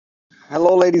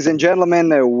Hello, ladies and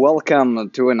gentlemen.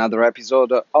 Welcome to another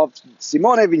episode of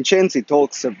Simone Vincenzi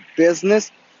Talks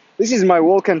Business. This is my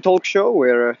walk and talk show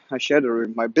where I share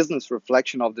my business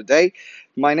reflection of the day.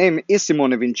 My name is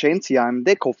Simone Vincenzi. I'm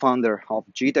the co-founder of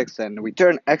GTEx, and we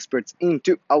turn experts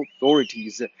into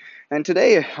authorities. And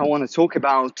today I want to talk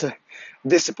about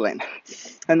discipline.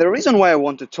 And the reason why I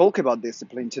want to talk about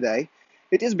discipline today,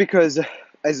 it is because,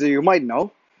 as you might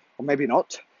know, or maybe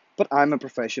not, but I'm a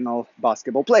professional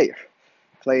basketball player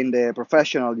playing the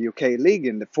professional UK league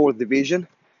in the fourth division.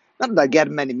 Not that I get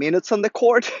many minutes on the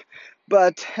court,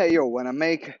 but hey yo, when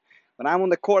I'm on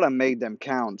the court, I make them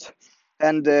count.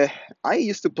 And I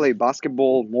used to play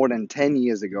basketball more than 10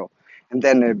 years ago, and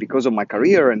then because of my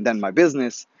career and then my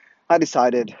business, I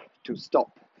decided to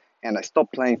stop, and I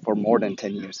stopped playing for more than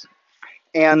 10 years.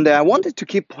 And I wanted to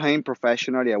keep playing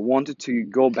professionally. I wanted to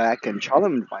go back and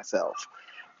challenge myself,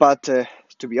 but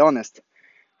to be honest,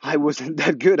 I wasn't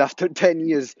that good after 10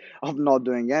 years of not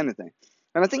doing anything.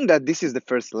 And I think that this is the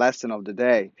first lesson of the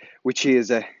day, which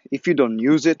is if you don't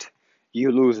use it,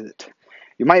 you lose it.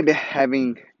 You might be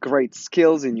having great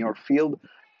skills in your field,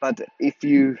 but if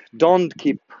you don't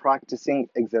keep practicing,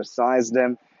 exercise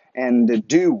them, and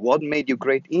do what made you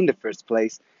great in the first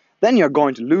place, then you're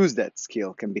going to lose that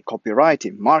skill. It can be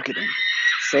copywriting, marketing,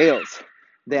 sales,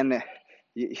 then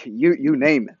you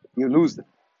name it, you lose it.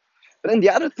 But then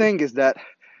the other thing is that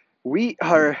we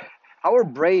are our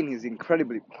brain is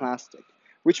incredibly plastic,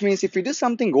 which means if we do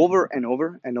something over and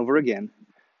over and over again,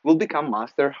 we'll become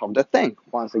master of that thing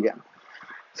once again.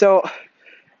 So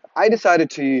I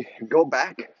decided to go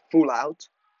back full out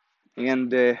and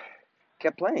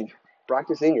kept playing,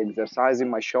 practicing,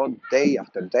 exercising my shot day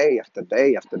after day after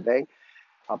day after day,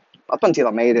 up until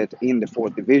I made it in the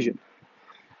fourth division.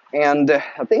 And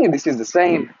I think this is the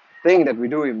same thing that we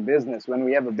do in business. When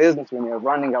we have a business, when we are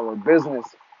running our business,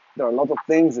 there are a lot of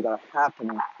things that are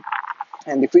happening.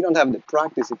 And if we don't have the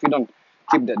practice, if we don't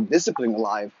keep that discipline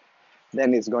alive,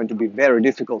 then it's going to be very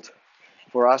difficult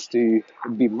for us to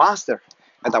be master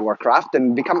at our craft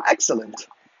and become excellent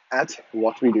at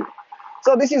what we do.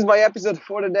 So this is my episode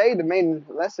for today. The main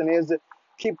lesson is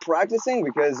keep practicing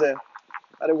because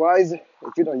otherwise,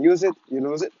 if you don't use it, you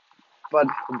lose it. But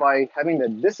by having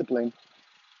that discipline,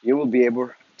 you will be able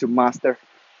to master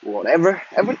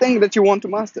everything that you want to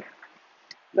master.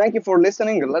 Thank you for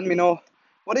listening. Let me know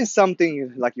what is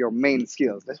something like your main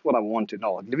skills. That's what I want to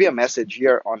know. Leave me a message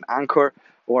here on Anchor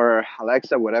or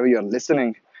Alexa, wherever you're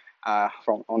listening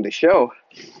from on the show,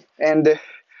 and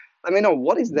let me know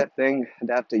what is that thing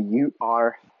that you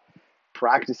are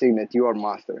practicing, that you are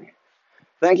mastering.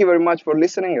 Thank you very much for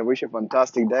listening. I wish you a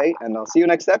fantastic day, and I'll see you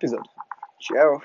next episode. Ciao.